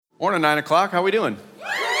Morning, 9 o'clock. How we doing?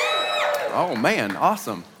 Oh, man,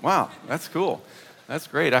 awesome. Wow, that's cool. That's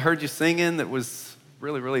great. I heard you singing. That was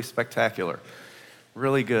really, really spectacular.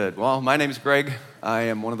 Really good. Well, my name is Greg. I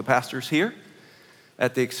am one of the pastors here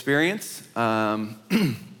at The Experience.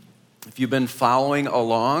 If you've been following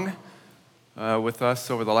along with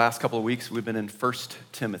us over the last couple of weeks, we've been in 1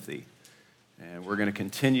 Timothy. And we're going to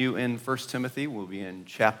continue in 1 Timothy. We'll be in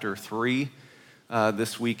chapter 3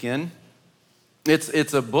 this weekend.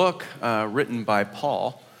 It's a book written by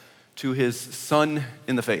Paul to his son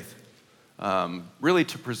in the faith, really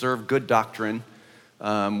to preserve good doctrine,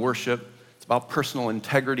 worship. It's about personal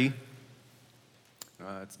integrity.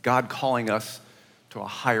 It's God calling us to a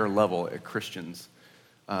higher level as Christians.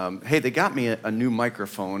 Hey, they got me a new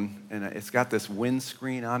microphone, and it's got this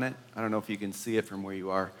windscreen on it. I don't know if you can see it from where you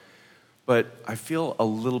are, but I feel a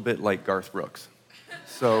little bit like Garth Brooks.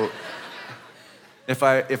 So if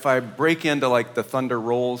I break into like the thunder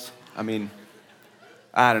rolls, I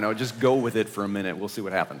don't know, just go with it for a minute. We'll see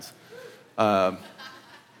what happens.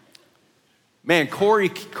 Man,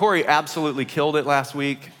 Corey absolutely killed it last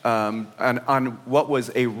week on what was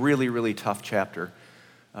a really, really tough chapter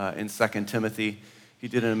in 2 Timothy. He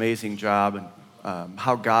did an amazing job and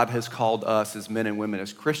how God has called us as men and women,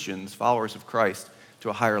 as Christians, followers of Christ, to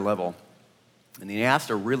a higher level. And he asked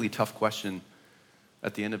a really tough question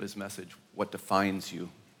at the end of his message: what defines you?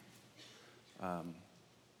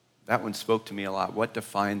 That one spoke to me a lot. What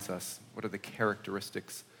defines us? What are the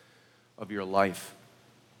characteristics of your life?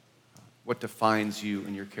 What defines you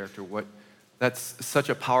and your character? That's such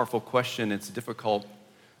a powerful question. It's difficult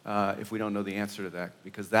if we don't know the answer to that,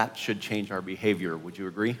 because that should change our behavior. Would you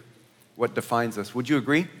agree? What defines us? Would you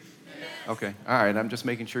agree? Yes. Okay, all right, I'm just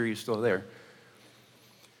making sure you're still there.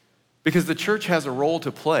 Because the church has a role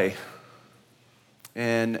to play.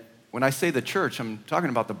 And when I say the church, I'm talking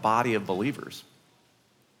about the body of believers.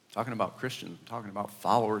 I'm talking about Christians. I'm talking about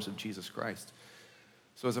followers of Jesus Christ.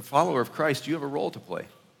 So as a follower of Christ, you have a role to play.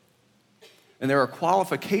 And there are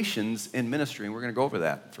qualifications in ministry, and we're going to go over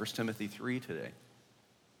that, 1 Timothy 3 today.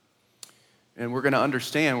 And we're going to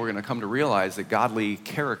understand, we're going to come to realize that godly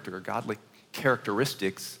character, godly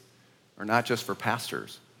characteristics are not just for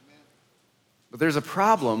pastors. But there's a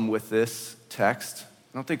problem with this text.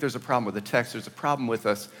 I don't think there's a problem with the text. There's a problem with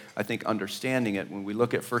us, I think, understanding it. When we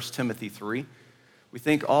look at 1 Timothy 3, we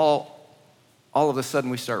think all of a sudden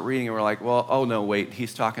we start reading and we're like, well, oh no, wait,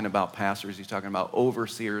 he's talking about pastors, he's talking about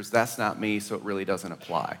overseers. That's not me, so it really doesn't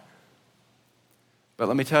apply. But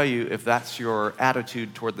let me tell you, if that's your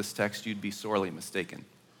attitude toward this text, you'd be sorely mistaken.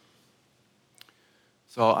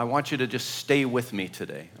 So I want you to just stay with me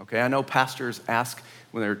today, okay? I know pastors ask,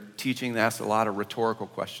 when they're teaching, they ask a lot of rhetorical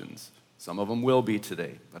questions. Some of them will be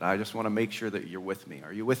today, but I just want to make sure that you're with me.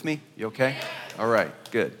 Are you with me? You okay? All right,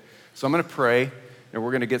 good. So I'm going to pray, and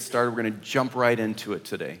we're going to get started. We're going to jump right into it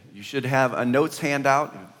today. You should have a notes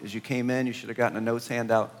handout. As you came in, you should have gotten a notes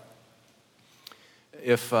handout.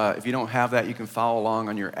 If you don't have that, you can follow along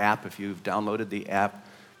on your app. If you've downloaded the app,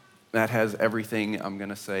 that has everything I'm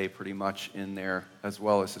going to say pretty much in there, as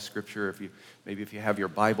well as the scripture. If you have your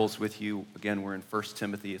Bibles with you, again, we're in 1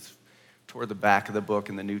 Timothy. It's toward the back of the book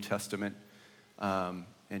in the New Testament, and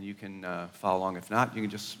you can follow along. If not, you can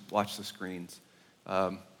just watch the screens.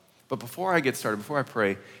 But before I get started, before I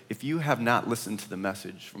pray, if you have not listened to the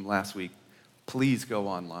message from last week, please go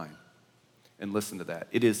online and listen to that.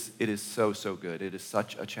 It is so, so good. It is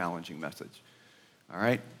such a challenging message. All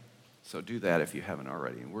right? So do that if you haven't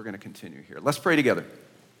already. And we're going to continue here. Let's pray together.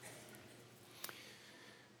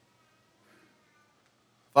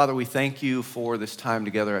 Father, we thank you for this time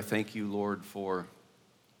together. I thank you, Lord, for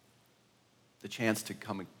the chance to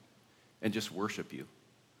come and just worship you.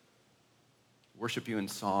 Worship you in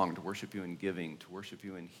song, to worship you in giving, to worship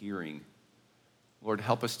you in hearing. Lord,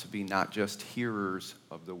 help us to be not just hearers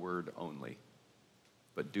of the word only,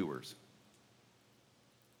 but doers.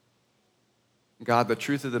 God, the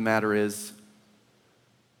truth of the matter is,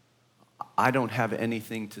 I don't have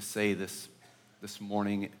anything to say this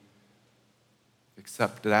morning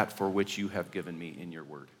except that for which you have given me in your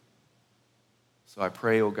word. So I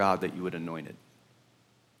pray, oh God, that you would anoint it,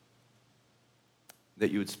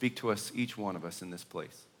 that you would speak to us, each one of us in this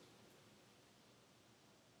place.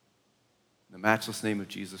 In the matchless name of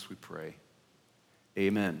Jesus we pray.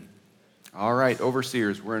 Amen. All right,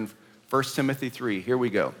 overseers, we're in 1 Timothy 3. Here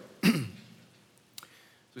we go.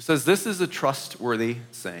 So it says, this is a trustworthy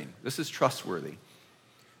saying. This is trustworthy.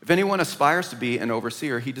 If anyone aspires to be an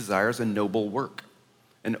overseer, he desires a noble work.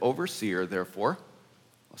 An overseer, therefore,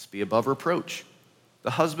 must be above reproach,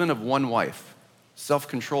 the husband of one wife,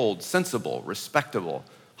 self-controlled, sensible, respectable,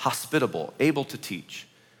 hospitable, able to teach,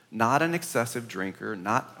 not an excessive drinker,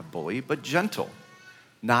 not a bully, but gentle,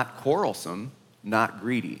 not quarrelsome, not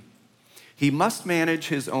greedy. He must manage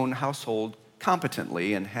his own household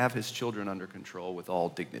competently and have his children under control with all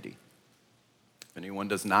dignity. If anyone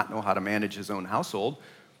does not know how to manage his own household,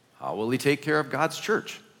 how will he take care of God's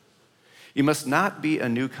church? He must not be a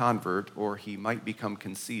new convert, or he might become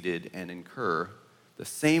conceited and incur the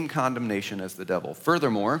same condemnation as the devil.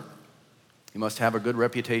 Furthermore, he must have a good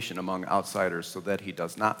reputation among outsiders so that he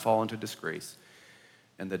does not fall into disgrace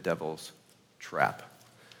and the devil's trap.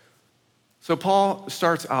 So Paul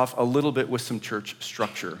starts off a little bit with some church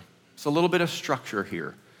structure. It's a little bit of structure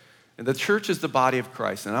here. And the church is the body of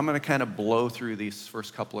Christ. And I'm going to kind of blow through these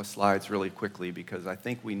first couple of slides really quickly because I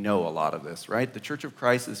think we know a lot of this, right? The church of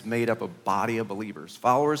Christ is made up of a body of believers,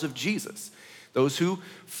 followers of Jesus. Those who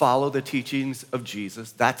follow the teachings of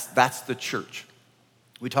Jesus, that's the church.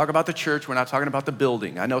 We talk about the church, we're not talking about the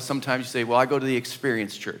building. I know sometimes you say, well, I go to the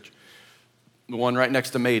Experience Church, the one right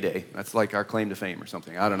next to Mayday. That's like our claim to fame or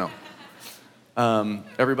something. I don't know.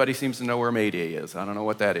 Everybody seems to know where Mayday is. I don't know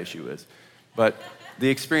what that issue is. But the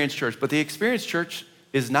Experience Church. But the Experience Church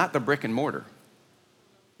is not the brick and mortar.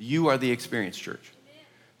 You are the Experience Church.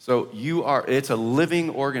 So it's a living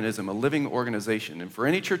organism, a living organization. And for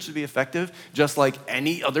any church to be effective, just like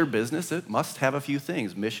any other business, it must have a few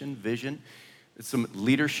things: mission, vision, some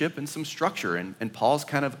leadership, and some structure. And Paul's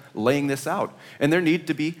kind of laying this out. And there need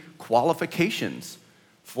to be qualifications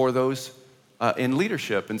for those in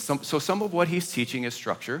leadership. And so some of what he's teaching is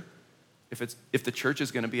structure, if the church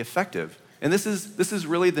is going to be effective. And this is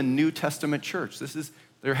really the New Testament church.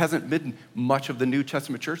 There hasn't been much of the New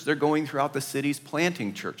Testament church. They're going throughout the cities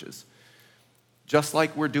planting churches, just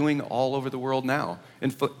like we're doing all over the world now.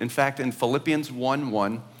 In fact, in Philippians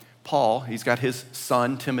 1:1, Paul, he's got his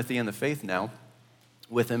son Timothy in the faith now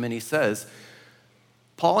with him, and he says,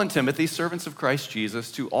 Paul and Timothy, servants of Christ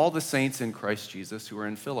Jesus, to all the saints in Christ Jesus who are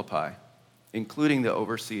in Philippi, including the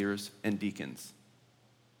overseers and deacons.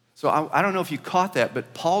 So I don't know if you caught that,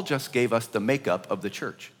 but Paul just gave us the makeup of the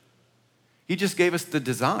church. He just gave us the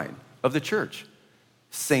design of the church: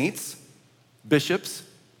 saints, bishops,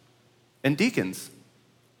 and deacons.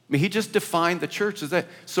 I mean, he just defined the church as that.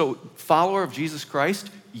 So, follower of Jesus Christ,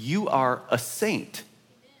 you are a saint.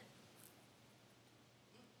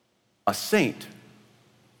 A saint.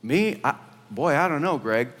 Me? I don't know,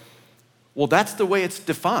 Greg. Well, that's the way it's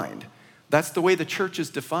defined. That's the way the church is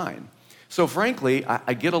defined. So frankly,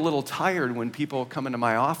 I get a little tired when people come into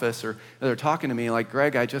my office or they're talking to me like,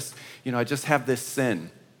 Greg, I just have this sin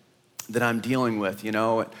that I'm dealing with,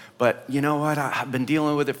 but you know what? I've been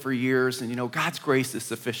dealing with it for years, and God's grace is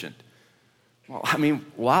sufficient. Well, I mean,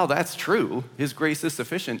 while that's true, His grace is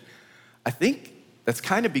sufficient, I think that's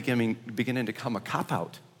kind of beginning to become a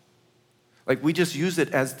cop-out. Like, we just use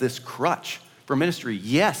it as this crutch for ministry.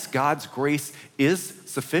 Yes, God's grace is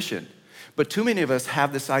sufficient. But too many of us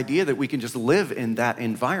have this idea that we can just live in that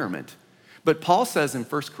environment. But Paul says in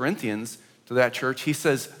 1 Corinthians to that church, he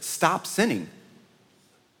says, stop sinning.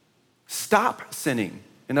 Stop sinning.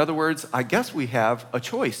 In other words, I guess we have a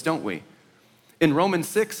choice, don't we? In Romans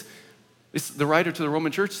 6, the writer to the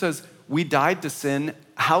Roman church says, we died to sin.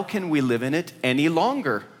 How can we live in it any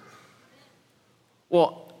longer?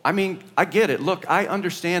 Well, I mean, I get it. Look, I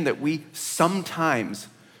understand that we sometimes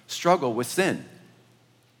struggle with sin.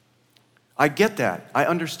 I get that. I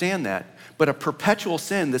understand that. But a perpetual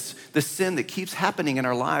sin, this sin that keeps happening in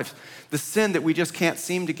our lives, the sin that we just can't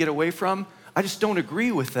seem to get away from, I just don't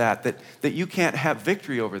agree with that you can't have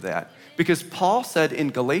victory over that. Because Paul said in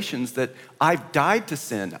Galatians that I've died to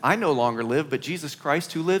sin. I no longer live, but Jesus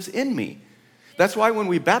Christ who lives in me. That's why when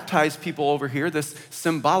we baptize people over here, this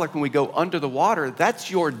symbolic, when we go under the water, that's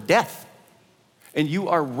your death. And you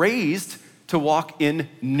are raised to walk in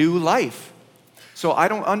new life. So I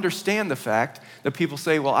don't understand the fact that people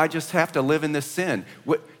say, well, I just have to live in this sin.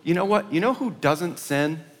 You know what? You know who doesn't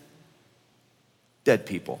sin? Dead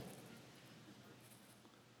people.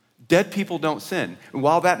 Dead people don't sin. And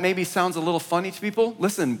while that maybe sounds a little funny to people,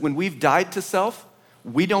 listen, when we've died to self,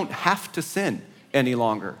 we don't have to sin any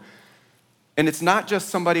longer. And it's not just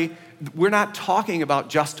somebody, we're not talking about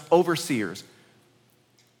just overseers.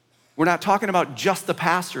 We're not talking about just the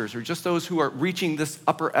pastors or just those who are reaching this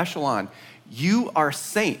upper echelon. You are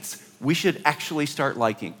saints. We should actually start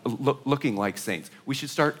looking like saints. We should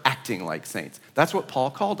start acting like saints. That's what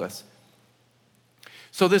Paul called us.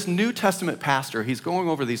 So this New Testament pastor, he's going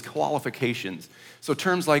over these qualifications. So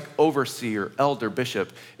terms like overseer, elder,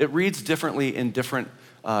 bishop, it reads differently in different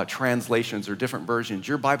translations or different versions.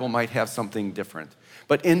 Your Bible might have something different.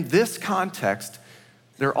 But in this context,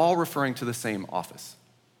 they're all referring to the same office.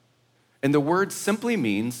 And the word simply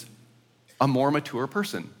means a more mature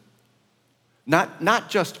person. Not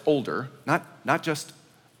just older, not just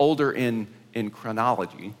older in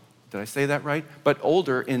chronology. Did I say that right? But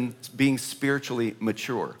older in being spiritually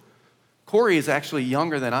mature. Corey is actually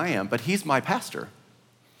younger than I am, but he's my pastor.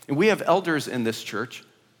 And we have elders in this church,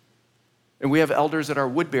 and we have elders at our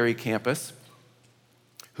Woodbury campus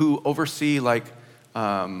who oversee, they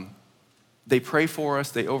pray for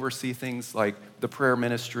us, they oversee things like the prayer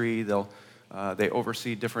ministry, they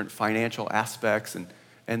oversee different financial aspects,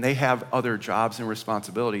 and they have other jobs and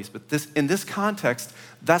responsibilities. But in this context,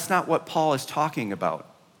 that's not what Paul is talking about.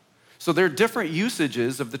 So there are different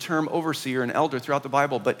usages of the term overseer and elder throughout the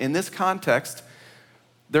Bible, but in this context,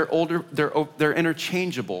 they're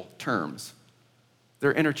interchangeable terms.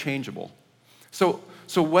 They're interchangeable. So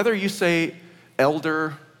whether you say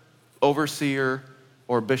elder, overseer,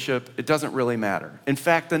 or bishop, it doesn't really matter. In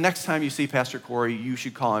fact, the next time you see Pastor Corey, you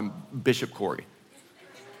should call him Bishop Corey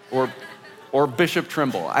or Bishop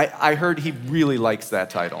Trimble. I heard he really likes that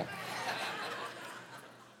title.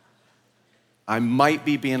 I might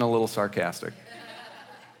be being a little sarcastic.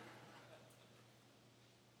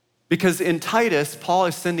 Because in Titus, Paul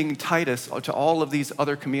is sending Titus to all of these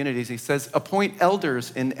other communities. He says, appoint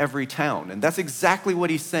elders in every town. And that's exactly what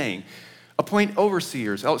he's saying. Appoint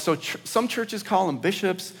overseers. So some churches call them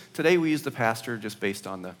bishops. Today we use the pastor just based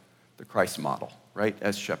on the Christ model, right,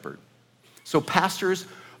 as shepherd. So pastors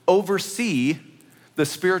oversee the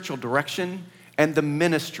spiritual direction and the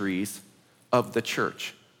ministries of the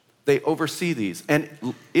church. They oversee these. And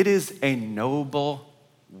it is a noble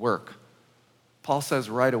work. Paul says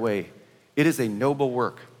right away, it is a noble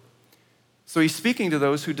work. So he's speaking to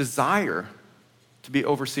those who desire to be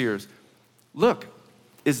overseers. Look,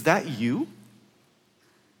 is that you?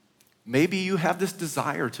 Maybe you have this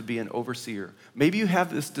desire to be an overseer. Maybe you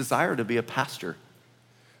have this desire to be a pastor.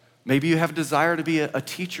 Maybe you have a desire to be a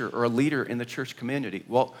teacher or a leader in the church community.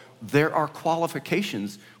 Well, there are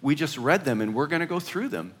qualifications. We just read them, and we're going to go through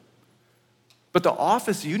them. But the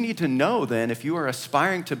office, you need to know then, if you are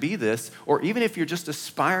aspiring to be this, or even if you're just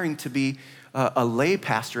aspiring to be a lay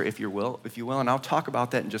pastor, if you will, and I'll talk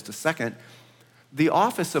about that in just a second, the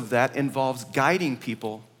office of that involves guiding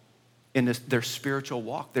people in their spiritual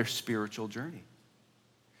walk, their spiritual journey.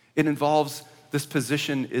 It involves, this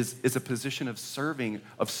position is a position of serving,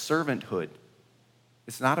 of servanthood.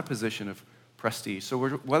 It's not a position of prestige. So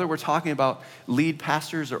whether we're talking about lead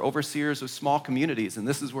pastors or overseers of small communities, and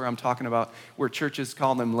this is where I'm talking about where churches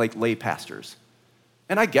call them like lay pastors.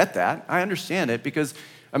 And I get that. I understand it because,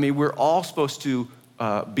 we're all supposed to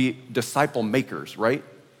be disciple makers, right?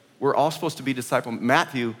 We're all supposed to be disciple.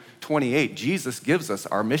 Matthew 28, Jesus gives us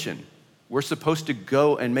our mission. We're supposed to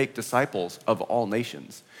go and make disciples of all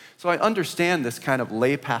nations. So I understand this kind of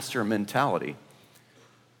lay pastor mentality.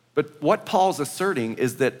 But what Paul's asserting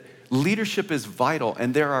is that leadership is vital,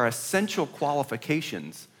 and there are essential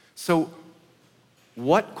qualifications. So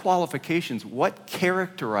what qualifications, what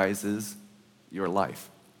characterizes your life?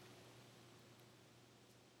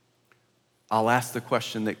 I'll ask the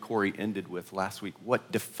question that Corey ended with last week.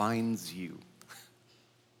 What defines you?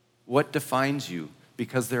 What defines you?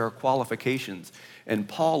 Because there are qualifications, and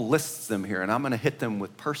Paul lists them here, and I'm going to hit them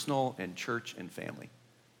with personal and church and family.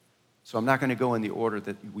 So I'm not going to go in the order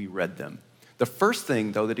that we read them. The first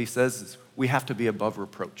thing, though, that he says is we have to be above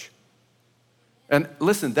reproach. And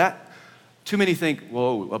listen, that too many think,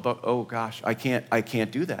 oh gosh, I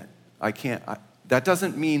can't do that. That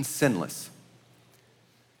doesn't mean sinless.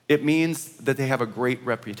 It means that they have a great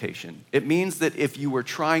reputation. It means that if you were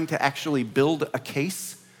trying to actually build a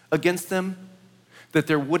case against them, that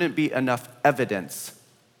there wouldn't be enough evidence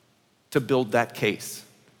to build that case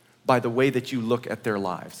by the way that you look at their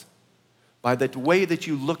lives. By the way that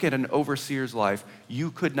you look at an overseer's life,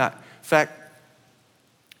 you could not, in fact,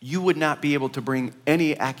 you would not be able to bring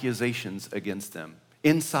any accusations against them,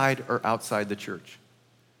 inside or outside the church.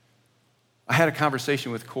 I had a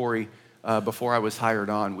conversation with Corey before I was hired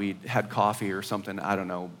on. We had coffee or something, I don't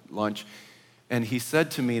know, lunch. And he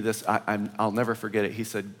said to me this, I'll never forget it. He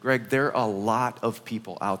said, Greg, there are a lot of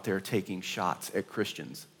people out there taking shots at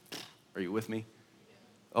Christians. Are you with me?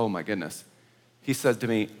 Oh my goodness. He said to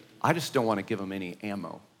me, I just don't want to give them any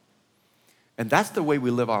ammo. And that's the way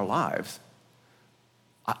we live our lives.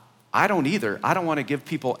 I don't either. I don't want to give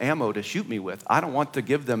people ammo to shoot me with. I don't want to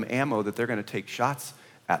give them ammo that they're going to take shots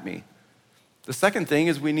at me. The second thing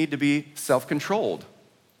is we need to be self-controlled.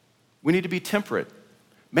 We need to be temperate.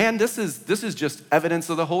 Man, this is just evidence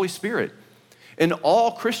of the Holy Spirit. And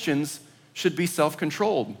all Christians should be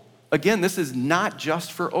self-controlled. Again, this is not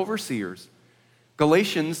just for overseers.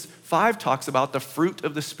 Galatians 5 talks about the fruit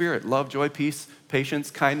of the Spirit: love, joy, peace,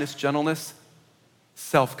 patience, kindness, gentleness,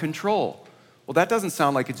 self-control. Well, that doesn't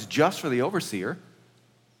sound like it's just for the overseer.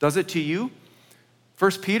 Does it to you?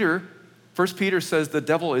 First Peter says the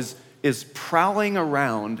devil is prowling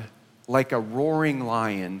around like a roaring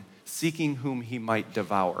lion, seeking whom he might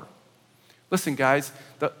devour. Listen, guys,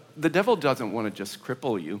 the devil doesn't want to just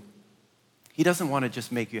cripple you. He doesn't want to just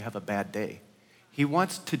make you have a bad day. He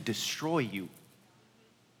wants to destroy you.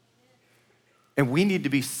 And we need to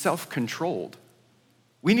be self-controlled.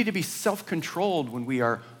 We need to be self-controlled when we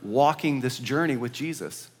are walking this journey with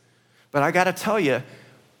Jesus. But I got to tell you,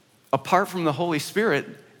 apart from the Holy Spirit,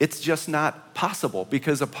 it's just not possible,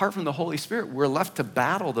 because apart from the Holy Spirit, we're left to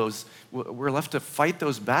fight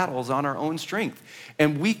those battles on our own strength.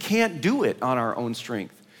 And we can't do it on our own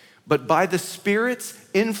strength. But by the Spirit's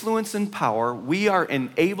influence and power, we are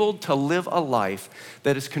enabled to live a life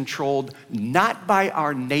that is controlled not by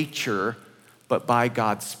our nature, but by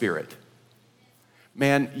God's Spirit.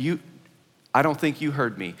 Man, I don't think you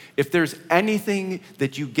heard me. If there's anything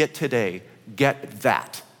that you get today, get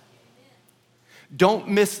that. Don't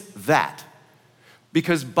miss that.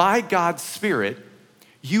 Because by God's Spirit,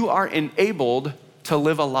 you are enabled to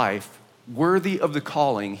live a life worthy of the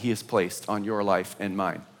calling He has placed on your life and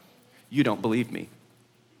mine. You don't believe me.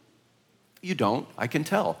 You don't. I can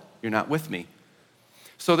tell. You're not with me.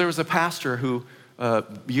 So there was a pastor who,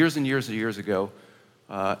 years and years and years ago,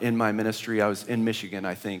 in my ministry, I was in Michigan,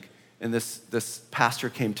 I think, and this pastor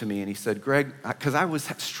came to me and he said, Greg, because I was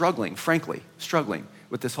struggling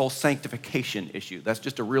with this whole sanctification issue. That's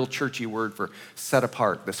just a real churchy word for set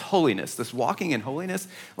apart, this holiness, this walking in holiness.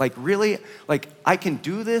 Like, really? Like, I can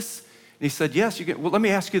do this? And he said, yes, you can. Well, let me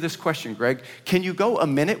ask you this question, Greg. Can you go a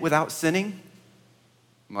minute without sinning?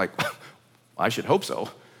 I'm like, I should hope so.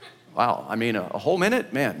 Wow, I mean, a whole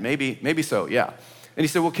minute? Man, maybe so, yeah. And he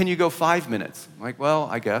said, well, can you go 5 minutes? I'm like, well,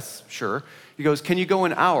 I guess, sure. He goes, can you go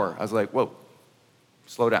an hour? I was like, whoa,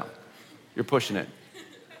 slow down. You're pushing it.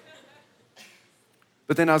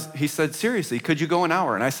 But then he said, seriously, could you go an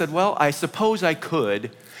hour? And I said, well, I suppose I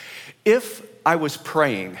could if I was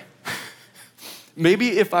praying.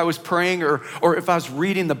 Maybe if I was praying or if I was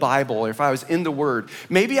reading the Bible or if I was in the Word.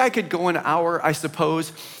 Maybe I could go an hour, I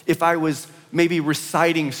suppose, if I was maybe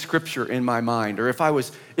reciting scripture in my mind, or if I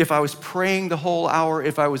was praying the whole hour,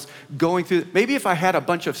 if I was going through, maybe if I had a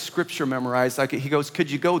bunch of scripture memorized, he goes,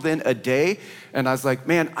 could you go then a day? And I was like,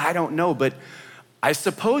 man, I don't know, but I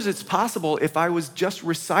suppose it's possible if I was just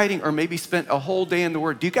reciting or maybe spent a whole day in the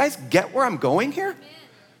Word. Do you guys get where I'm going here?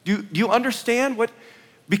 Do you understand what?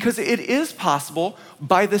 Because it is possible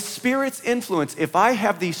by the Spirit's influence. If I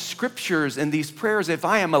have these scriptures and these prayers, if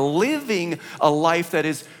I am living a life that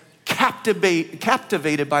is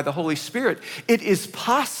captivated by the Holy Spirit, it is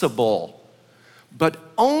possible, but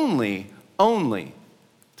only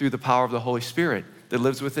through the power of the Holy Spirit that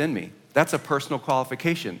lives within me. That's a personal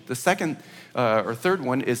qualification. The second or third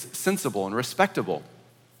one is sensible and respectable.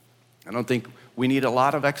 I don't think we need a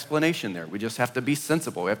lot of explanation there. We just have to be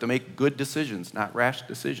sensible. We have to make good decisions, not rash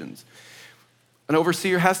decisions. An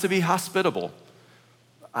overseer has to be hospitable.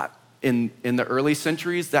 In the early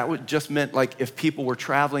centuries, that would just meant like if people were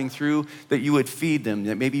traveling through, that you would feed them,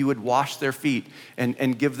 that maybe you would wash their feet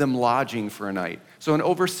and give them lodging for a night. So an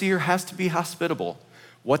overseer has to be hospitable.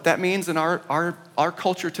 What that means in our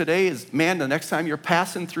culture today is, man, the next time you're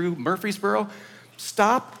passing through Murfreesboro,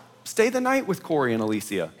 stay the night with Corey and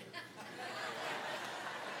Alicia.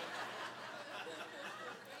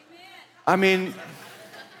 I mean,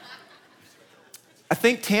 I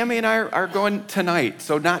think Tammy and I are going tonight,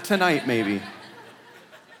 so not tonight maybe.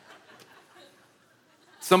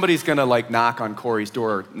 Somebody's gonna like knock on Corey's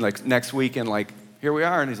door like next week and like, here we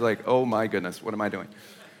are, and he's like, oh my goodness, what am I doing?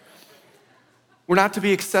 We're not to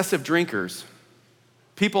be excessive drinkers.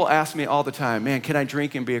 People ask me all the time, man, can I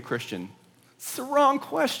drink and be a Christian? It's the wrong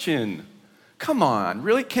question. Come on,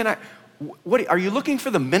 really, what, are you looking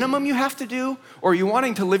for the minimum you have to do? Or are you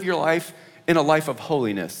wanting to live your life in a life of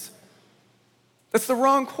holiness? That's the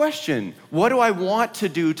wrong question. What do I want to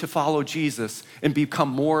do to follow Jesus and become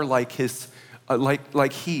more like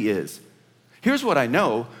like He is? Here's what I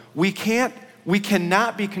know. We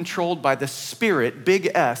cannot be controlled by the Spirit,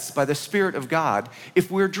 big S, by the Spirit of God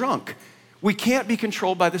if we're drunk. We can't be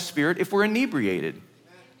controlled by the Spirit if we're inebriated.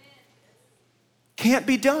 Can't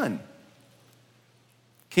be done.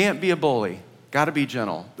 Can't be a bully. Got to be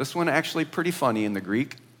gentle. This one actually pretty funny in the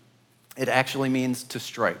Greek. It actually means to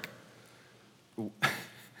strike.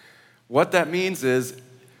 What that means is,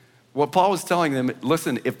 what Paul was telling them,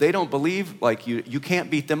 listen, if they don't believe like you can't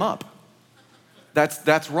beat them up.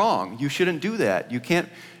 That's wrong. You shouldn't do that. You can't,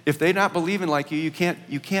 if they're not believing like you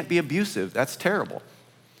can't be abusive. That's terrible.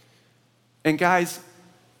 And guys,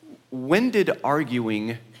 when did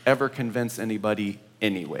arguing ever convince anybody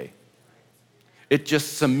anyway. It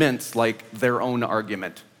just cements like their own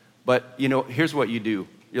argument. But here's what you do.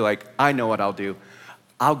 You're like, I know what I'll do.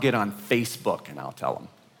 I'll get on Facebook and I'll tell them.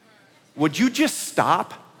 Would you just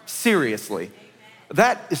stop? Seriously.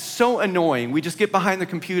 That is so annoying. We just get behind the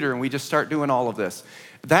computer and we just start doing all of this.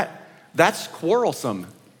 That's quarrelsome.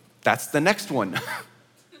 That's the next one.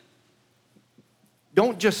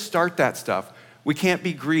 Don't just start that stuff. We can't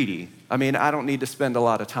be greedy. I don't need to spend a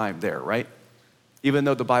lot of time there, right? Even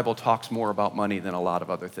though the Bible talks more about money than a lot of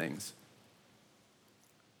other things.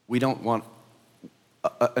 We don't want,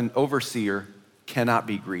 an overseer cannot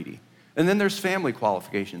be greedy. And then there's family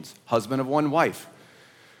qualifications, husband of one wife.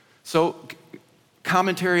 So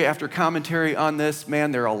commentary after commentary on this,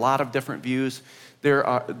 man, there are a lot of different views.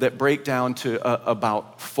 That break down to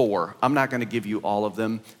about 4. I'm not going to give you all of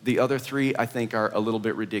them. The other 3, I think, are a little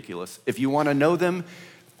bit ridiculous. If you want to know them,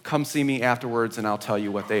 come see me afterwards and I'll tell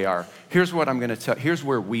you what they are. Here's what I'm going to tell. Here's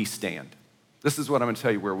where we stand. This is what I'm going to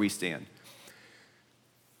tell you where we stand.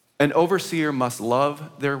 An overseer must love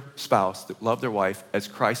their spouse, love their wife, as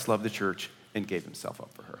Christ loved the church and gave himself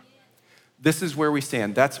up for her. This is where we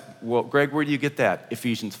stand. Greg, where do you get that?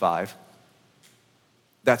 Ephesians 5.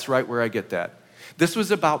 That's right where I get that. This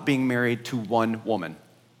was about being married to one woman,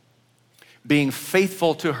 being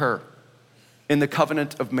faithful to her in the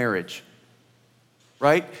covenant of marriage,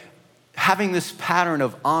 right? Having this pattern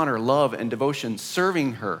of honor, love, and devotion,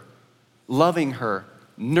 serving her, loving her,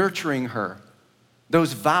 nurturing her.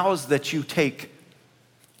 Those vows that you take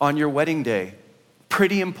on your wedding day,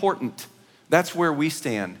 pretty important. That's where we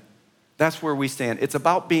stand. That's where we stand. It's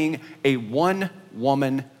about being a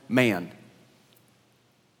one-woman man.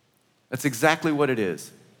 That's exactly what it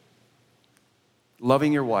is.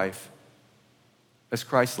 Loving your wife as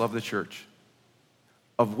Christ loved the church,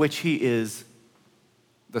 of which he is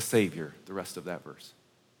the Savior, the rest of that verse.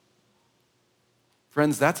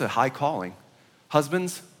 Friends, that's a high calling.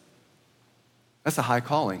 Husbands, that's a high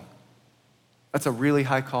calling. That's a really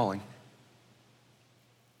high calling.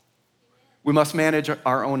 We must manage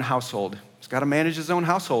our own household. He's got to manage his own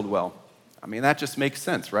household well. That just makes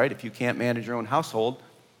sense, right? If you can't manage your own household,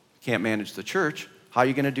 can't manage the church, how are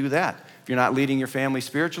you going to do that? If you're not leading your family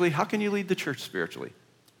spiritually, how can you lead the church spiritually?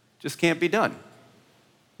 Just can't be done.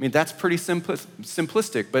 That's pretty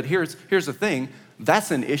simplistic, but here's the thing.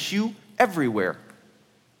 That's an issue everywhere.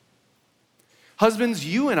 Husbands,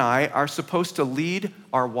 you and I are supposed to lead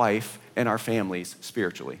our wife and our families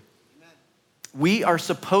spiritually. We are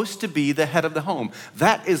supposed to be the head of the home.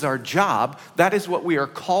 That is our job. That is what we are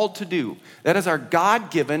called to do. That is our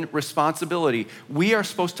God-given responsibility. We are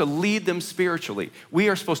supposed to lead them spiritually. We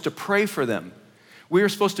are supposed to pray for them. We are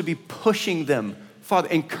supposed to be pushing them, Father,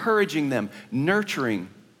 encouraging them, nurturing.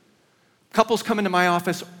 Couples come into my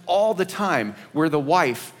office all the time where the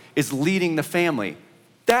wife is leading the family.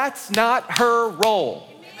 That's not her role.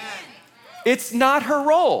 It's not her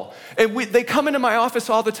role. And they come into my office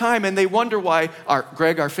all the time and they wonder why,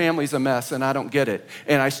 Greg, our family's a mess and I don't get it.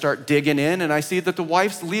 And I start digging in and I see that the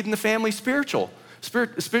wife's leading the family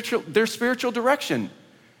their spiritual direction.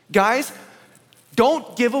 Guys,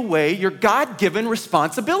 don't give away your God-given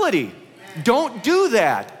responsibility. Don't do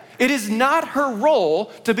that. It is not her role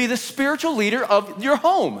to be the spiritual leader of your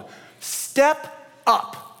home. Step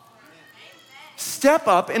up. Step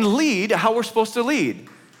up and lead how we're supposed to lead.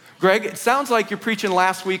 Greg, it sounds like you're preaching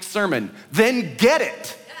last week's sermon. Then get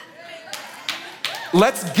it.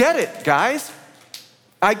 Let's get it, guys.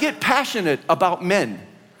 I get passionate about men.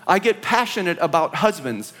 I get passionate about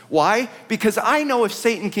husbands. Why? Because I know if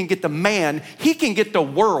Satan can get the man, he can get the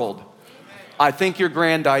world. I think you're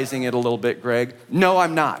grandizing it a little bit, Greg. No,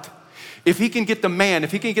 I'm not. If he can get the man,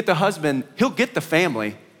 if he can get the husband, he'll get the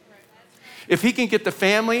family. If he can get the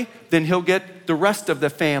family, then he'll get the rest of the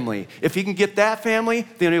family. If he can get that family,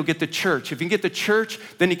 then he'll get the church. If he can get the church,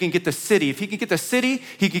 then he can get the city. If he can get the city,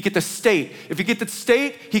 he can get the state. If he can get the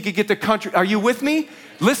state, he can get the country. Are you with me?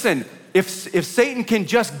 Listen, if Satan can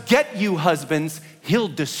just get you husbands, he'll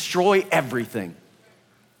destroy everything.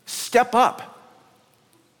 Step up.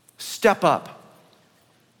 Step up.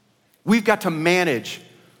 We've got to manage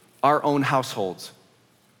our own households.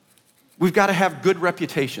 We've got to have good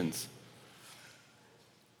reputations.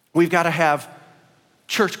 We've got to have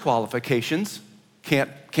church qualifications.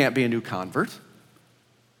 Can't be a new convert.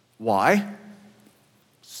 Why?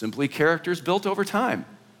 Simply characters built over time.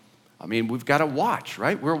 We've got to watch,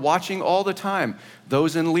 right? We're watching all the time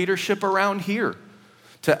those in leadership around here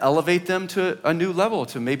to elevate them to a new level,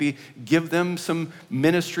 to maybe give them some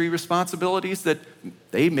ministry responsibilities that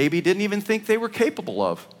they maybe didn't even think they were capable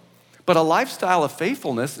of. But a lifestyle of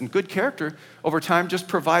faithfulness and good character over time just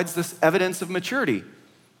provides this evidence of maturity.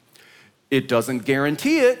 It doesn't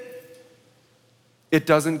guarantee it. It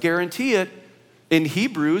doesn't guarantee it. In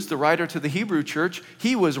Hebrews, the writer to the Hebrew church,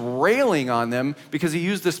 he was railing on them because he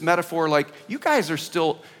used this metaphor like, you guys are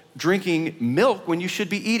still drinking milk when you should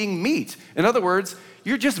be eating meat. In other words,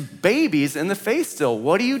 you're just babies in the faith still.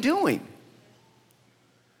 What are you doing?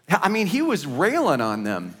 I mean, he was railing on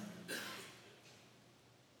them.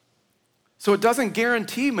 So it doesn't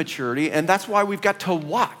guarantee maturity, and that's why we've got to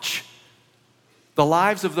watch the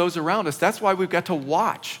lives of those around us. That's why we've got to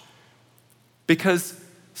watch, because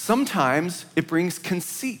sometimes it brings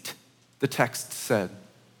conceit, the text said.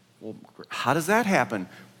 Well, how does that happen?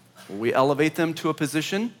 Well, we elevate them to a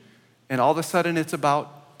position, and all of a sudden it's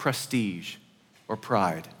about prestige or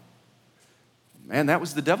pride. Man, that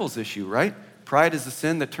was the devil's issue, right? Pride is the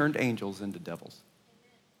sin that turned angels into devils.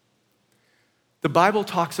 The Bible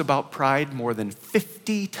talks about pride more than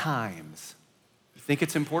 50 times. You think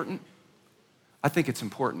it's important? I think it's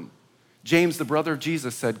important. James, the brother of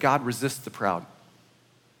Jesus, said, God resists the proud.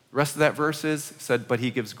 The rest of that verse said, but he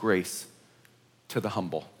gives grace to the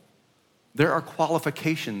humble. There are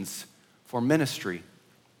qualifications for ministry.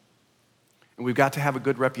 And we've got to have a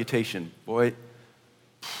good reputation. Boy,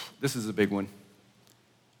 this is a big one.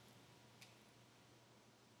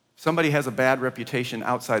 Somebody has a bad reputation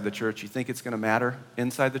outside the church, you think it's going to matter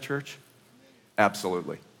inside the church?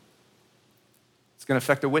 Absolutely. It's going to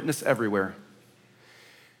affect the witness everywhere.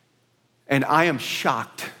 And I am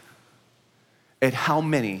shocked at how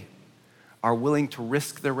many are willing to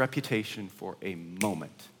risk their reputation for a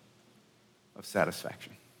moment of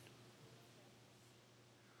satisfaction.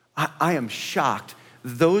 I am shocked.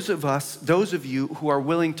 Those of you who are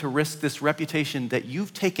willing to risk this reputation that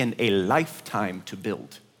you've taken a lifetime to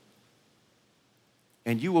build,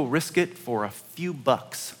 and you will risk it for a few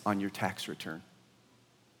bucks on your tax return.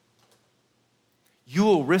 You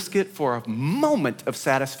will risk it for a moment of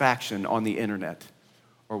satisfaction on the internet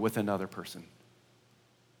or with another person.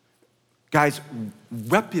 Guys,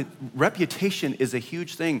 reputation is a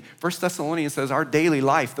huge thing. 1 Thessalonians says our daily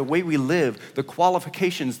life, the way we live, the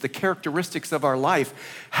qualifications, the characteristics of our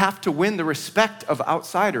life have to win the respect of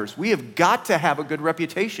outsiders. We have got to have a good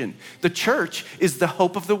reputation. The church is the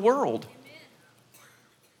hope of the world.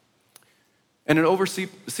 And an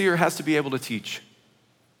overseer has to be able to teach.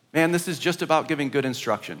 Man, this is just about giving good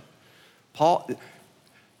instruction.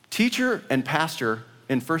 Teacher and pastor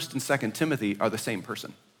in 1st and 2nd Timothy are the same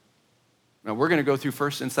person. Now, we're going to go through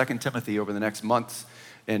 1st and 2nd Timothy over the next months,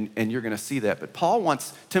 and you're going to see that. But Paul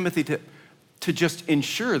wants Timothy to just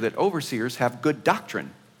ensure that overseers have good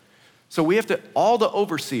doctrine. So we have to, all the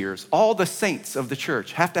overseers, all the saints of the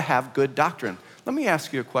church have to have good doctrine. Let me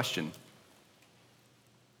ask you a question.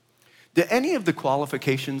 Do any of the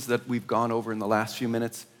qualifications that we've gone over in the last few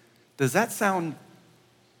minutes, does that sound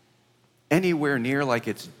anywhere near like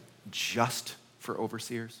it's just for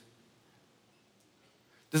overseers?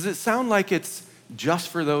 Does it sound like it's just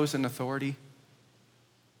for those in authority?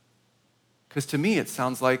 Because to me, it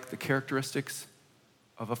sounds like the characteristics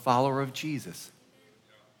of a follower of Jesus.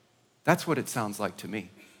 That's what it sounds like to me.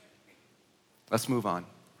 Let's move on.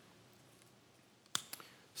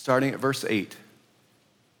 Starting at verse 8.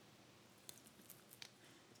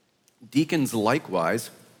 Deacons likewise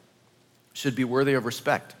should be worthy of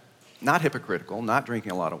respect, not hypocritical, not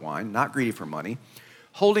drinking a lot of wine, not greedy for money,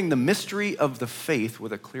 holding the mystery of the faith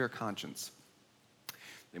with a clear conscience.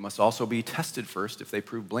 They must also be tested first. If they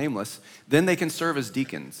prove blameless, then they can serve as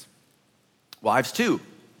deacons. Wives too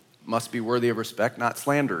must be worthy of respect, not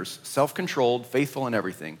slanderers, self-controlled, faithful in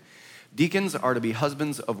everything. Deacons are to be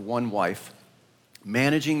husbands of one wife,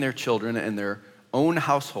 managing their children and their own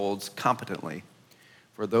households competently.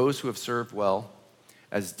 For those who have served well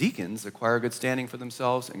as deacons acquire good standing for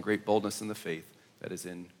themselves and great boldness in the faith that is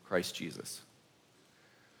in Christ Jesus.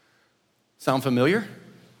 Sound familiar?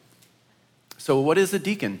 So what is a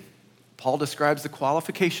deacon? Paul describes the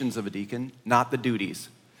qualifications of a deacon, not the duties.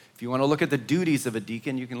 If you want to look at the duties of a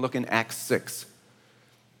deacon, you can look in Acts 6.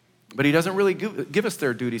 But he doesn't really give us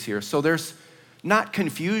their duties here. So there's not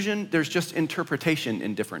confusion, there's just interpretation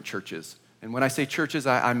in different churches. And when I say churches,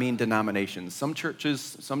 I mean denominations.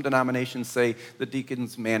 Some denominations say the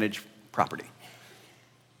deacons manage property.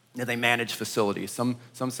 They manage facilities.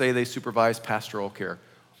 Some say they supervise pastoral care.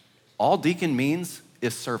 All deacon means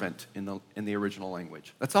is servant in the original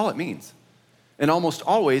language. That's all it means. And almost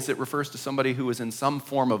always it refers to somebody who is in some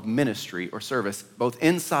form of ministry or service, both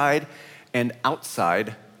inside and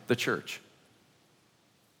outside the church.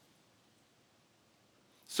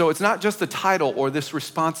 So it's not just the title or this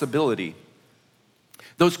responsibility.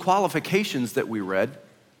 Those qualifications that we read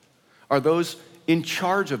are those in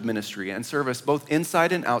charge of ministry and service, both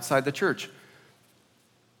inside and outside the church.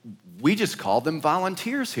 We just call them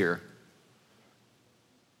volunteers here.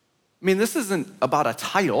 I mean, this isn't about a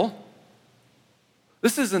title.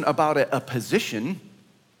 This isn't about a position.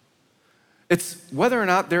 It's whether or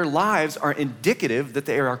not their lives are indicative that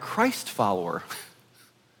they are a Christ follower.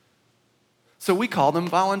 So we call them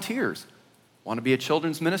volunteers. Want to be a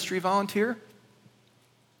children's ministry volunteer?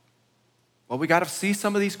 Well, we got to see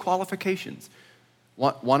some of these qualifications.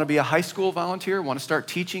 Want to be a high school volunteer? Want to start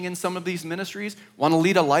teaching in some of these ministries? Want to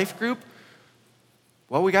lead a life group?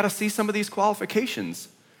 Well, we got to see some of these qualifications.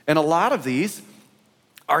 And a lot of these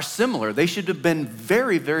are similar. They should have been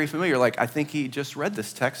very, very familiar. Like, I think he just read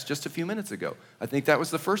this text just a few minutes ago. I think that was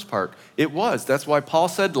the first part. It was. That's why Paul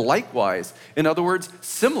said likewise. In other words,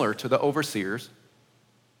 similar to the overseers.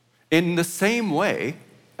 In the same way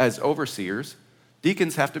as overseers,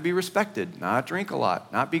 deacons have to be respected, not drink a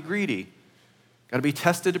lot, not be greedy. Got to be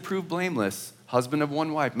tested to prove blameless, husband of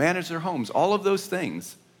one wife, manage their homes, all of those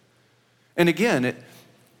things. And again,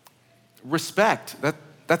 respect,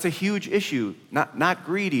 that's a huge issue. Not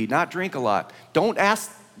greedy, not drink a lot. Don't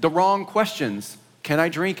ask the wrong questions. Can I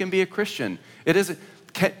drink and be a Christian?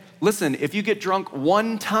 Listen, if you get drunk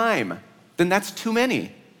one time, then that's too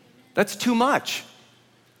many. That's too much.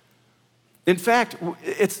 In fact,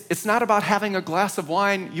 it's not about having a glass of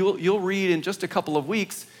wine. You'll read in just a couple of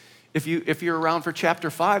weeks, if you're around for chapter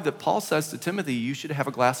 5, that Paul says to Timothy, you should have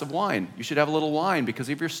a glass of wine. You should have a little wine because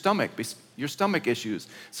of your stomach issues.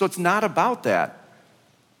 So it's not about that.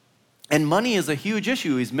 And money is a huge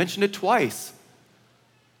issue. He's mentioned it twice.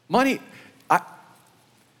 Money,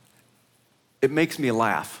 it makes me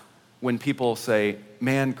laugh when people say,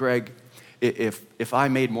 man, Greg, if I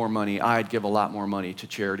made more money, I'd give a lot more money to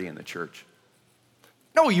charity in the church.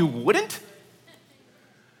 No, you wouldn't.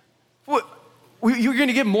 What? You're going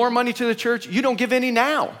to give more money to the church? You don't give any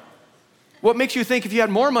now. What makes you think if you had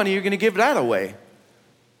more money, you're going to give that away?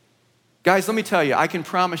 Guys, let me tell you, I can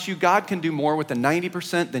promise you God can do more with the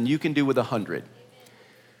 90% than you can do with 100.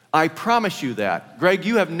 I promise you that. Greg,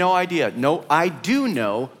 you have no idea. No, I do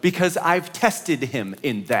know because I've tested him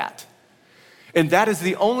in that. And that is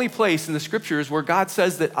the only place in the scriptures where God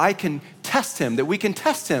says that I can test him, that we can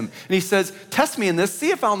test him. And he says, test me in this,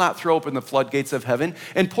 see if I'll not throw open the floodgates of heaven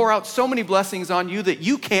and pour out so many blessings on you that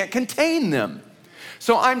you can't contain them.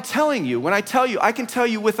 So I'm telling you, when I tell you, I can tell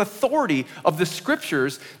you with authority of the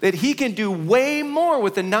scriptures that he can do way more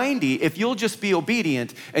with the 90 if you'll just be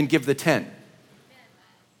obedient and give the 10.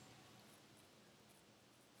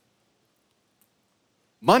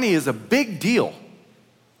 Money is a big deal.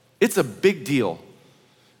 It's a big deal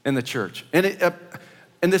in the church. And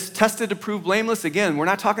this tested to prove blameless, again, we're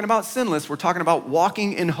not talking about sinless. We're talking about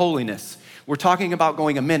walking in holiness. We're talking about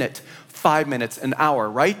going a minute, 5 minutes, an hour,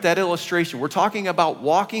 right? That illustration. We're talking about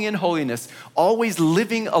walking in holiness, always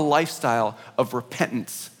living a lifestyle of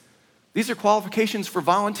repentance. These are qualifications for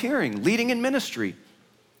volunteering, leading in ministry.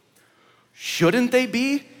 Shouldn't they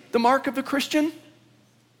be the mark of a Christian?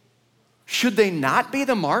 Should they not be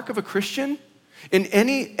the mark of a Christian? In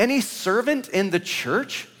any servant in the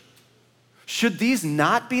church? Should these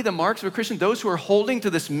not be the marks of a Christian? Those who are holding to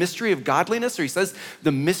this mystery of godliness, or he says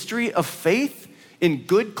the mystery of faith in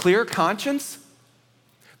good, clear conscience?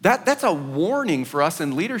 That's a warning for us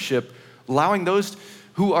in leadership, allowing those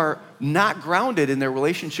who are not grounded in their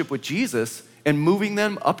relationship with Jesus and moving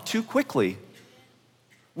them up too quickly.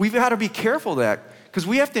 We've got to be careful of that. Because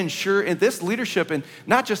we have to ensure in this leadership, and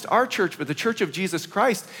not just our church, but the church of Jesus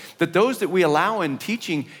Christ, that those that we allow in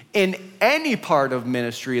teaching in any part of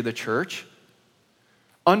ministry of the church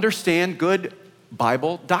understand good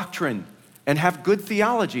Bible doctrine and have good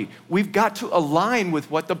theology. We've got to align with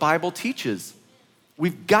what the Bible teaches.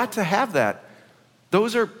 We've got to have that.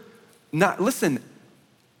 Those are not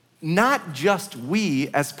just we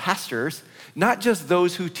as pastors, not just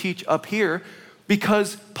those who teach up here,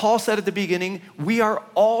 because Paul said at the beginning, we are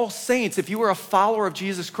all saints. If you are a follower of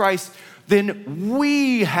Jesus Christ, then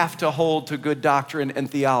we have to hold to good doctrine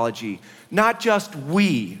and theology, not just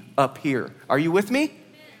we up here. Are you with me?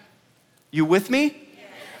 You with me?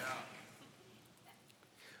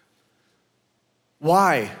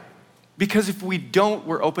 Why? Because if we don't,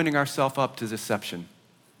 we're opening ourselves up to deception,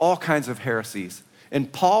 all kinds of heresies.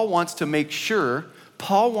 And Paul wants to ensure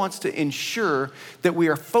that we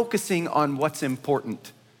are focusing on what's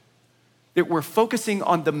important, that we're focusing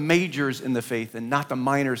on the majors in the faith and not the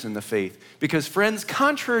minors in the faith. Because friends,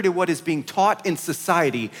 contrary to what is being taught in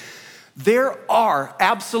society, there are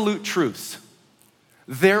absolute truths.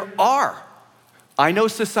 There are. I know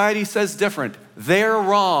society says different. They're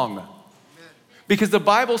wrong. Because the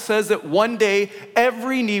Bible says that one day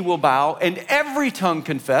every knee will bow and every tongue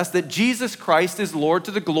confess that Jesus Christ is Lord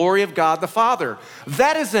to the glory of God the Father.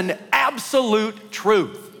 That is an absolute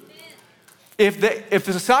truth. If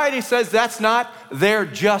the society says that's not, they're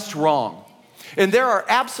just wrong. And there are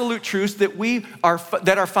absolute truths that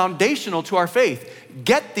are foundational to our faith.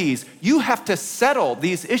 Get these. You have to settle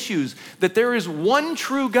these issues that there is one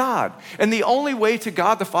true God. And the only way to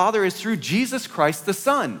God the Father is through Jesus Christ the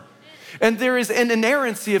Son. And there is an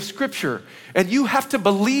inerrancy of Scripture. And you have to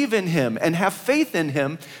believe in him and have faith in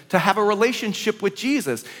him to have a relationship with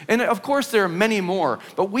Jesus. And of course, there are many more.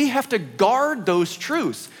 But we have to guard those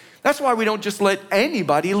truths. That's why we don't just let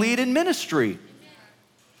anybody lead in ministry.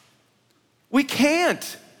 We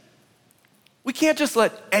can't. We can't just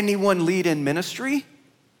let anyone lead in ministry.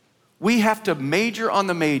 We have to major on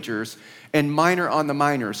the majors and minor on the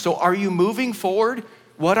minors. So are you moving forward?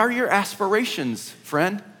 What are your aspirations,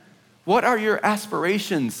 friend? What are your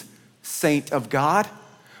aspirations, saint of God?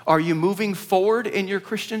 Are you moving forward in your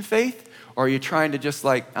Christian faith? Or are you trying to just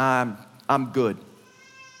I'm good?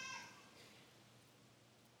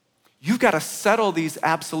 You've got to settle these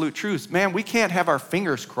absolute truths. Man, we can't have our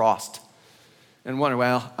fingers crossed and wonder,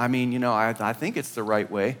 I think it's the right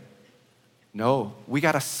way. No, we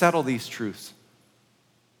got to settle these truths.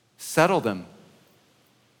 Settle them.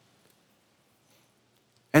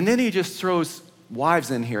 And then he just throws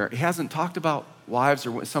wives in here. He hasn't talked about wives,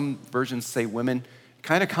 or some versions say women. It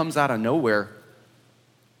kind of comes out of nowhere.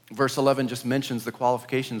 Verse 11 just mentions the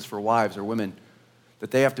qualifications for wives or women,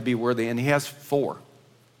 that they have to be worthy, and he has 4.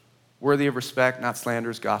 Worthy of respect, not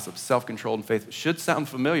slanderers, gossips, self-controlled, and faithful. Should sound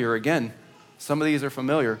familiar. Again, some of these are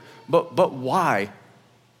familiar, but why?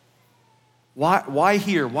 Why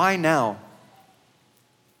here? Why now?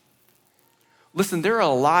 Listen, there are a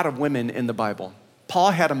lot of women in the Bible.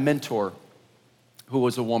 Paul had a mentor who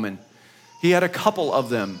was a woman. He had a couple of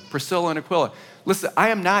them, Priscilla and Aquila. Listen, I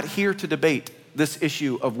am not here to debate this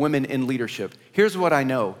issue of women in leadership. Here's what I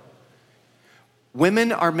know.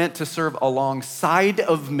 Women are meant to serve alongside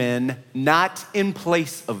of men, not in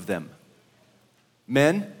place of them.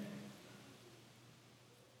 Men,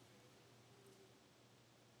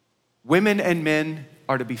 women and men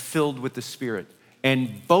are to be filled with the Spirit,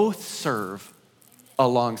 and both serve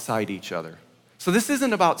alongside each other. So this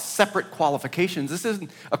isn't about separate qualifications. This isn't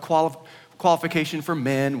a qualification for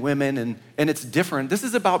men, women, and it's different. This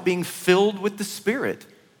is about being filled with the Spirit.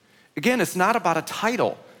 Again, it's not about a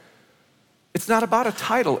title. It's not about a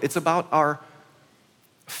title. It's about our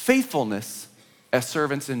faithfulness as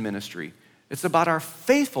servants in ministry. It's about our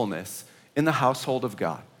faithfulness in the household of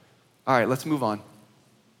God. All right, let's move on.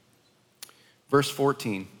 Verse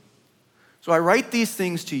 14. So I write these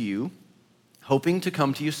things to you, hoping to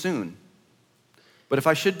come to you soon. But if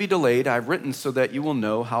I should be delayed, I've written so that you will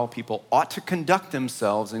know how people ought to conduct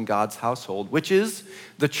themselves in God's household, which is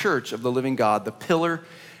the church of the living God, the pillar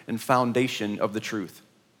and foundation of the truth.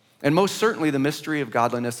 And most certainly the mystery of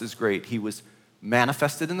godliness is great. He was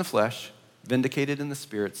manifested in the flesh, vindicated in the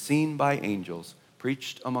spirit, seen by angels,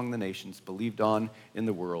 preached among the nations, believed on in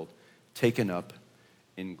the world, taken up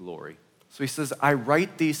in glory. So he says, I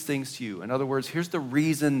write these things to you. In other words, here's the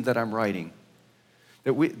reason that I'm writing.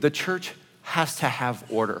 That the church has to have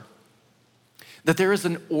order. That there is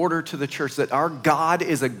an order to the church, that our God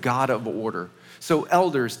is a God of order. So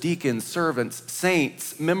elders, deacons, servants,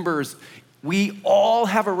 saints, members, we all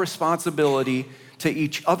have a responsibility to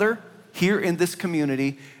each other here in this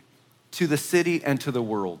community, to the city, and to the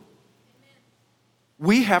world.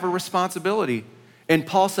 We have a responsibility. And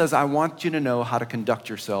Paul says, I want you to know how to conduct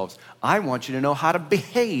yourselves. I want you to know how to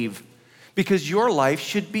behave, because your life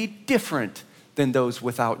should be different than those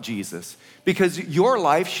without Jesus. Because your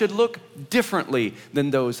life should look differently than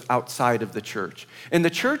those outside of the church. And the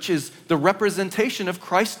church is the representation of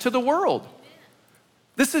Christ to the world.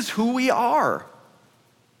 This is who we are.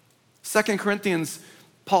 2 Corinthians,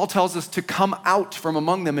 Paul tells us to come out from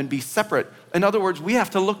among them and be separate. In other words, we have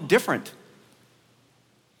to look different.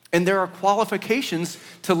 And there are qualifications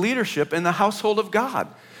to leadership in the household of God.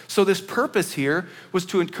 So this purpose here was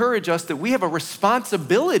to encourage us that we have a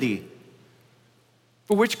responsibility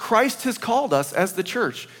for which Christ has called us as the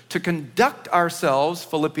church, to conduct ourselves,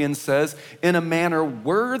 Philippians says, in a manner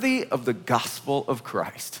worthy of the gospel of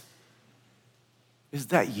Christ. Is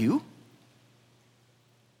that you?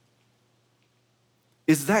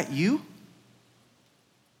 Is that you?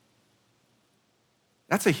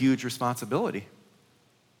 That's a huge responsibility.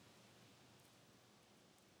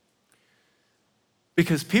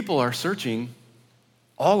 Because people are searching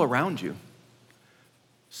all around you.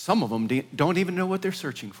 Some of them don't even know what they're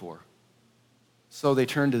searching for. So they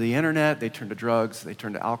turn to the internet, they turn to drugs, they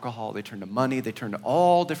turn to alcohol, they turn to money, they turn to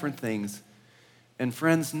all different things. And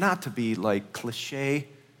friends, not to be like cliche,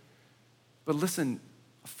 but listen,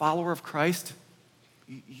 a follower of Christ,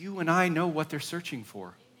 you and I know what they're searching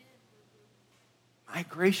for. My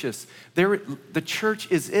gracious, the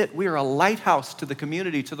church is it. We are a lighthouse to the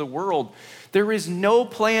community, to the world. There is no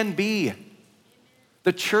plan B.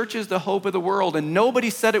 The church is the hope of the world, and nobody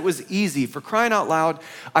said it was easy. For crying out loud,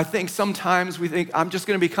 I think sometimes we think, I'm just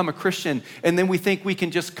going to become a Christian, and then we think we can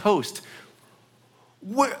just coast.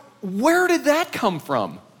 Where did that come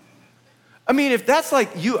from? I mean, if that's like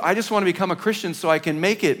you, I just want to become a Christian so I can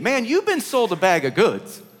make it. Man, you've been sold a bag of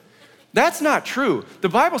goods. That's not true. The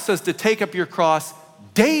Bible says to take up your cross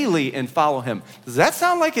daily and follow him. Does that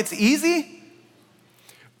sound like it's easy?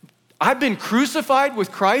 I've been crucified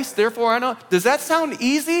with Christ, therefore I know. Does that sound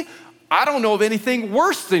easy? I don't know of anything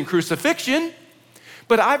worse than crucifixion,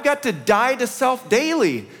 but I've got to die to self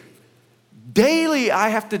daily. Daily, I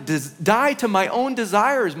have to die to my own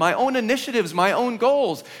desires, my own initiatives, my own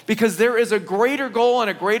goals, because there is a greater goal and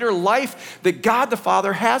a greater life that God the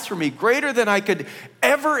Father has for me, greater than I could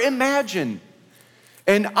ever imagine.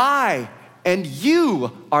 And I and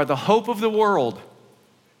you are the hope of the world.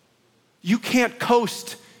 You can't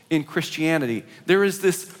coast in Christianity. There is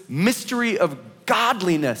this mystery of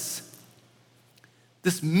godliness,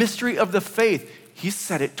 this mystery of the faith. He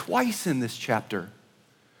said it twice in this chapter.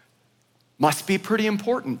 Must be pretty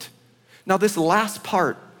important. Now, this last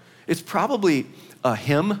part, it's probably a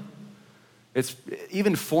hymn. It's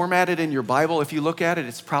even formatted in your Bible. If you look at it,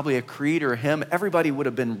 it's probably a creed or a hymn. Everybody would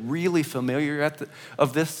have been really familiar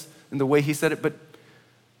of this in the way he said it. But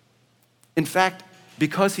in fact,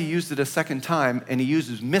 because he used it a second time and he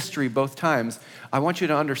uses mystery both times, I want you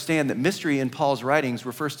to understand that mystery in Paul's writings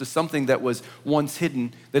refers to something that was once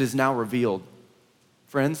hidden that is now revealed.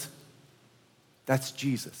 Friends, that's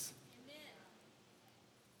Jesus.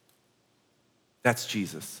 That's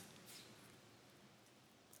Jesus.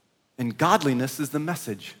 And godliness is the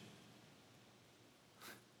message.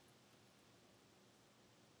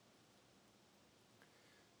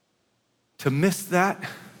 To miss that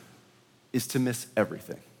is to miss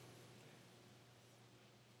everything.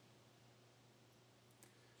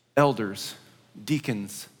 Elders,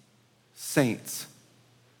 deacons, saints,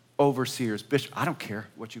 overseers, bishops, I don't care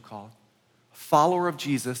what you call it. A follower of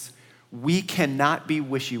Jesus, we cannot be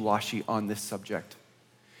wishy-washy on this subject.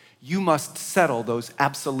 You must settle those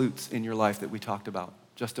absolutes in your life that we talked about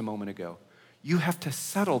just a moment ago. You have to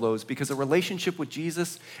settle those because a relationship with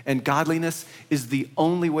Jesus and godliness is the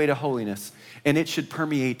only way to holiness, and it should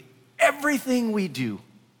permeate everything we do.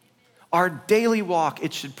 Our daily walk,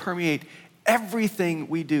 it should permeate everything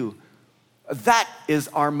we do. That is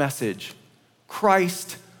our message.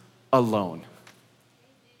 Christ alone.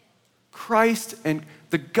 Christ, and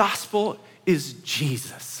the gospel is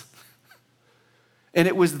Jesus. And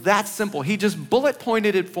it was that simple. He just bullet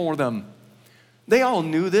pointed it for them. They all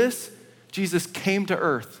knew this. Jesus came to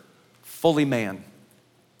earth, fully man,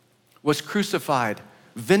 was crucified,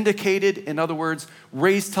 vindicated, in other words,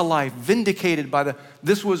 raised to life, vindicated by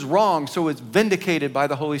this was wrong, so it's vindicated by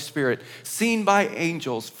the Holy Spirit, seen by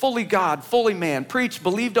angels, fully God, fully man, preached,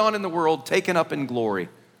 believed on in the world, taken up in glory.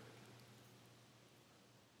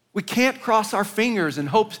 We can't cross our fingers and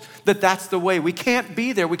hope that that's the way. We can't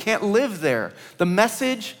be there. We can't live there. The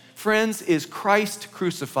message, friends, is Christ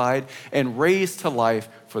crucified and raised to life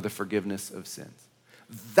for the forgiveness of sins.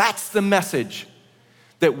 That's the message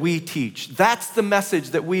that we teach. That's the message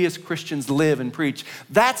that we as Christians live and preach.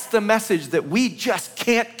 That's the message that we just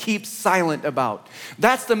can't keep silent about.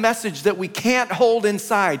 That's the message that we can't hold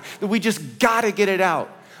inside, that we just gotta get it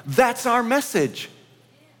out. That's our message.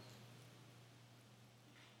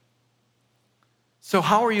 So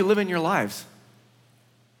how are you living your lives?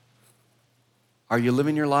 Are you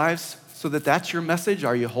living your lives so that that's your message?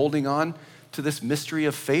 Are you holding on to this mystery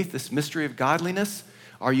of faith, this mystery of godliness?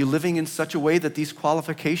 Are you living in such a way that these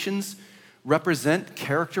qualifications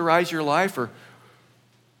characterize your life? Or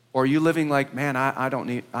are you living like, man, I don't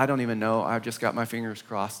even know. I've just got my fingers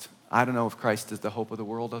crossed. I don't know if Christ is the hope of the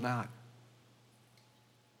world or not.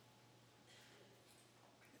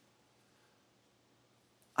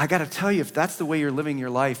 I got to tell you, if that's the way you're living your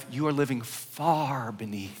life, you are living far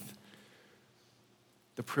beneath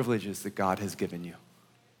the privileges that God has given you.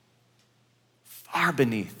 Far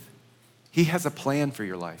beneath. He has a plan for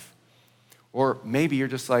your life. Or maybe you're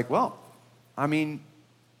just like, well, I mean,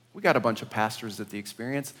 we got a bunch of pastors at the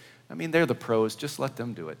Experience. I mean, they're the pros. Just let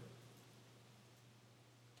them do it.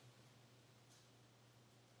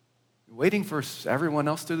 You're waiting for everyone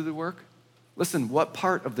else to do the work? Listen, what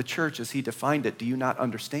part of the church as he defined it do you not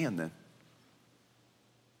understand then?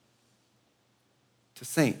 to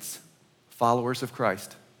saints, followers of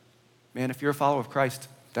Christ. Man, if you're a follower of Christ,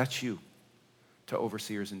 that's you, to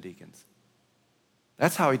overseers and deacons.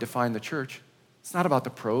 That's how he defined the church. It's not about the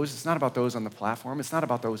pros. It's not about those on the platform. It's not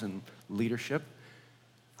about those in leadership.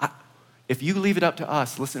 If you leave it up to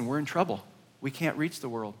us, listen, we're in trouble. We can't reach the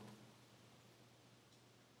world.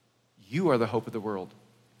 You are the hope of the world.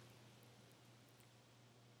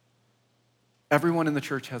 Everyone in the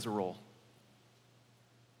church has a role.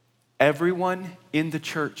 Everyone in the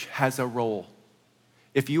church has a role.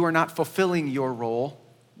 If you are not fulfilling your role,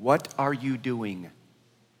 what are you doing?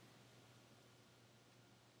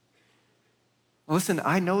 Listen,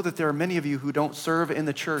 I know that there are many of you who don't serve in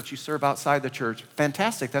the church. You serve outside the church.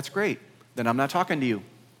 Fantastic, that's great. Then I'm not talking to you.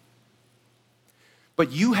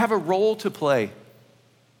 But you have a role to play.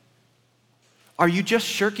 Are you just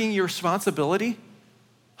shirking your responsibility?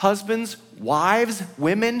 Husbands, wives,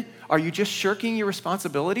 women, are you just shirking your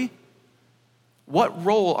responsibility? What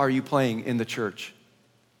role are you playing in the church?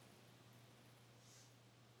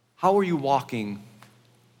 How are you walking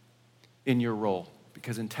in your role?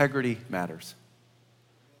 Because integrity matters.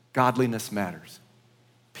 Godliness matters.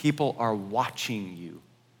 People are watching you.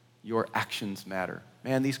 Your actions matter.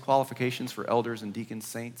 Man, these qualifications for elders and deacons,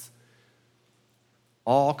 saints,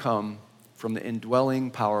 all come from the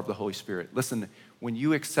indwelling power of the Holy Spirit. Listen, when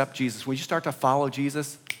you accept Jesus, when you start to follow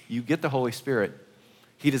Jesus, you get the Holy Spirit.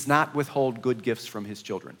 He does not withhold good gifts from his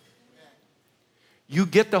children. You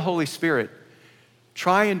get the Holy Spirit.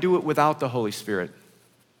 Try and do it without the Holy Spirit.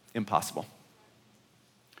 Impossible.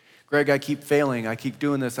 Greg, I keep failing. I keep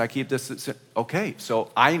doing this. I keep this. Okay,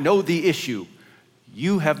 so I know the issue.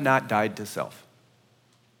 You have not died to self.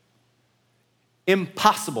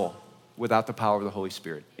 Impossible without the power of the Holy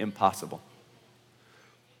Spirit. Impossible.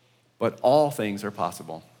 But all things are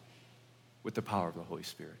possible with the power of the Holy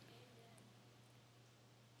Spirit.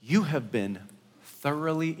 You have been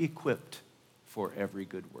thoroughly equipped for every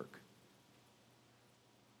good work.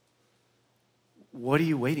 What are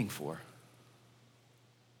you waiting for?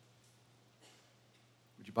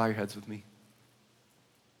 Would you bow your heads with me?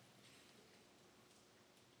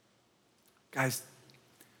 Guys,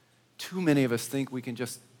 too many of us think we can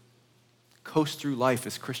just coast through life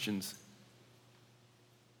as Christians.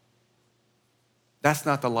 That's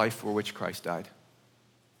not the life for which Christ died.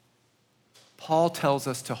 Paul tells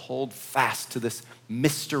us to hold fast to this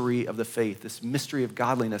mystery of the faith, this mystery of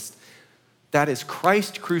godliness. That is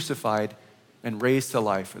Christ crucified and raised to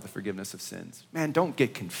life for the forgiveness of sins. Man, don't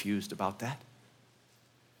get confused about that.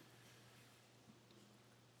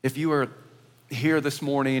 If you are here this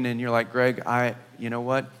morning and you're like, Greg, you know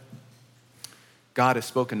what? God has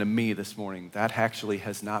spoken to me this morning. That actually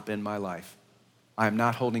has not been my life. I am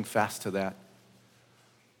not holding fast to that.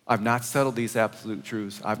 I've not settled these absolute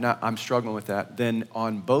truths. I'm struggling with that. Then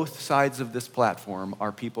on both sides of this platform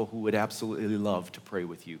are people who would absolutely love to pray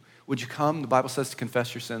with you. Would you come? The Bible says to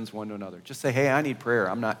confess your sins one to another. Just say, hey, I need prayer.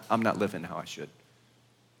 I'm not living how I should.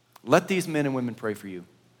 Let these men and women pray for you.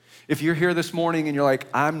 If you're here this morning and you're like,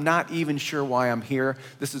 I'm not even sure why I'm here.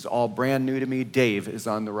 This is all brand new to me. Dave is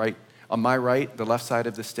on my right, the left side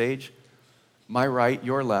of the stage. My right,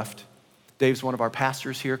 your left. Dave's one of our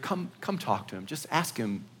pastors here. Come talk to him. Just ask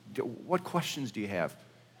him, what questions do you have?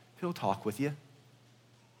 He'll talk with you.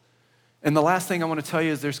 And the last thing I want to tell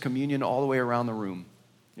you is there's communion all the way around the room.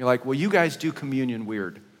 You're like, well, you guys do communion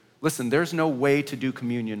weird. Listen, there's no way to do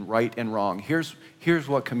communion right and wrong. Here's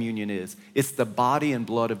what communion is. It's the body and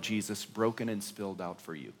blood of Jesus broken and spilled out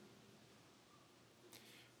for you.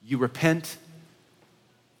 You repent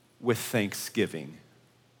with thanksgiving.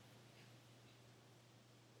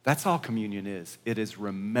 That's all communion is. It is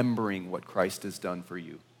remembering what Christ has done for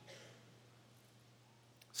you.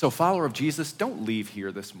 So, follower of Jesus, don't leave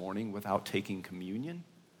here this morning without taking communion.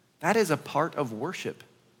 That is a part of worship.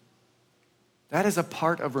 That is a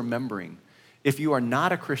part of remembering. If you are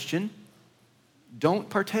not a Christian, don't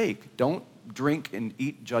partake. Don't drink and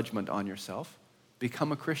eat judgment on yourself.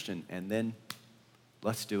 Become a Christian, and then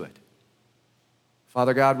let's do it.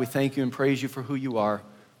 Father God, we thank you and praise you for who you are.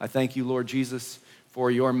 I thank you, Lord Jesus, for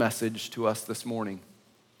your message to us this morning.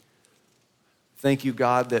 Thank you,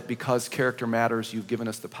 God, that because character matters, you've given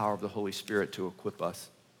us the power of the Holy Spirit to equip us.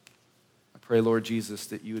 I pray, Lord Jesus,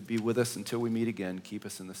 that you would be with us until we meet again. Keep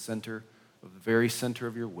us in the center, of the very center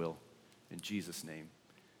of your will. In Jesus' name,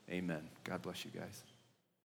 amen. God bless you guys.